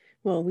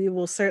 Well, we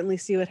will certainly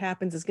see what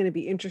happens. It's going to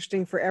be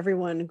interesting for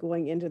everyone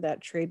going into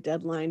that trade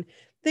deadline.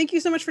 Thank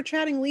you so much for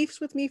chatting Leafs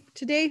with me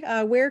today.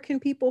 Where can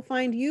people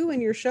find you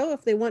and your show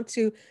if they want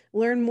to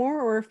learn more,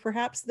 or if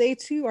perhaps they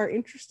too are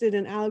interested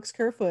in Alex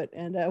Kerfoot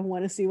and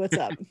want to see what's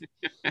up?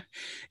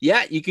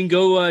 Yeah, you can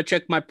go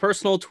check my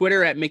personal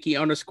Twitter at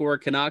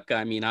Mickey_Canuck.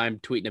 I mean, I'm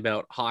tweeting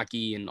about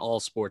hockey and all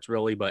sports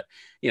really, but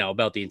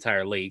about the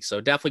entire league. So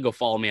definitely go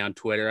follow me on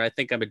Twitter. I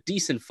think I'm a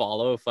decent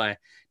follow if I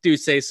do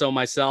say so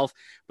myself.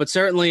 But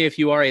certainly if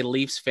you are a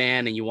Leafs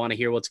fan and you want to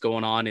hear what's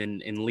going on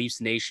in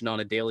Leafs Nation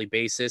on a daily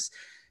basis,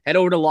 head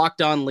over to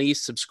Locked On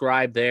Leafs,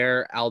 subscribe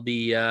there. I'll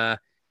be,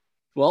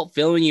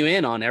 filling you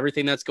in on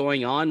everything that's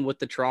going on with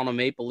the Toronto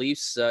Maple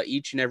Leafs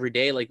each and every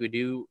day like we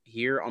do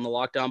here on the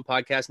Locked On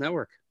Podcast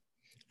Network.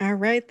 All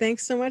right.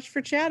 Thanks so much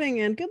for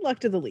chatting, and good luck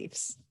to the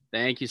Leafs.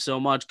 Thank you so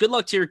much. Good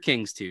luck to your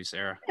Kings too,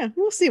 Sarah. Yeah,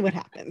 we'll see what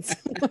happens.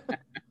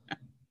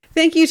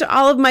 Thank you to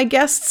all of my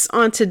guests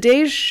on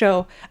today's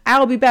show.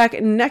 I'll be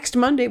back next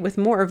Monday with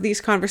more of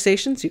these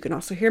conversations. You can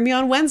also hear me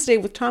on Wednesday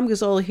with Tom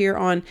Gazzola here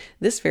on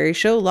this very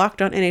show,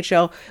 Locked On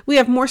NHL. We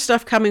have more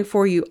stuff coming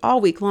for you all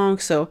week long,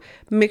 so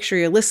make sure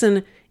you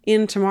listen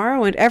in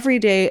tomorrow and every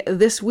day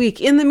this week.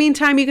 In the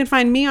meantime, you can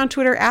find me on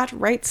Twitter at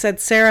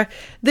RightSaidSarah.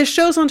 This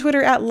show's on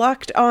Twitter at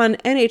Locked On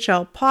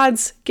NHL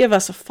Pods. Give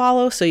us a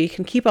follow so you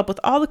can keep up with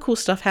all the cool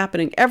stuff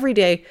happening every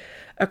day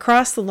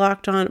across the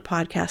Locked On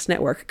Podcast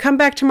Network. Come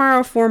back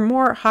tomorrow for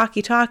more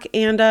hockey talk.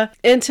 And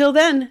until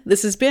then,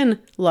 this has been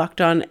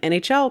Locked On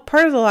NHL,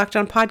 part of the Locked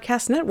On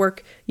Podcast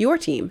Network, your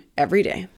team every day.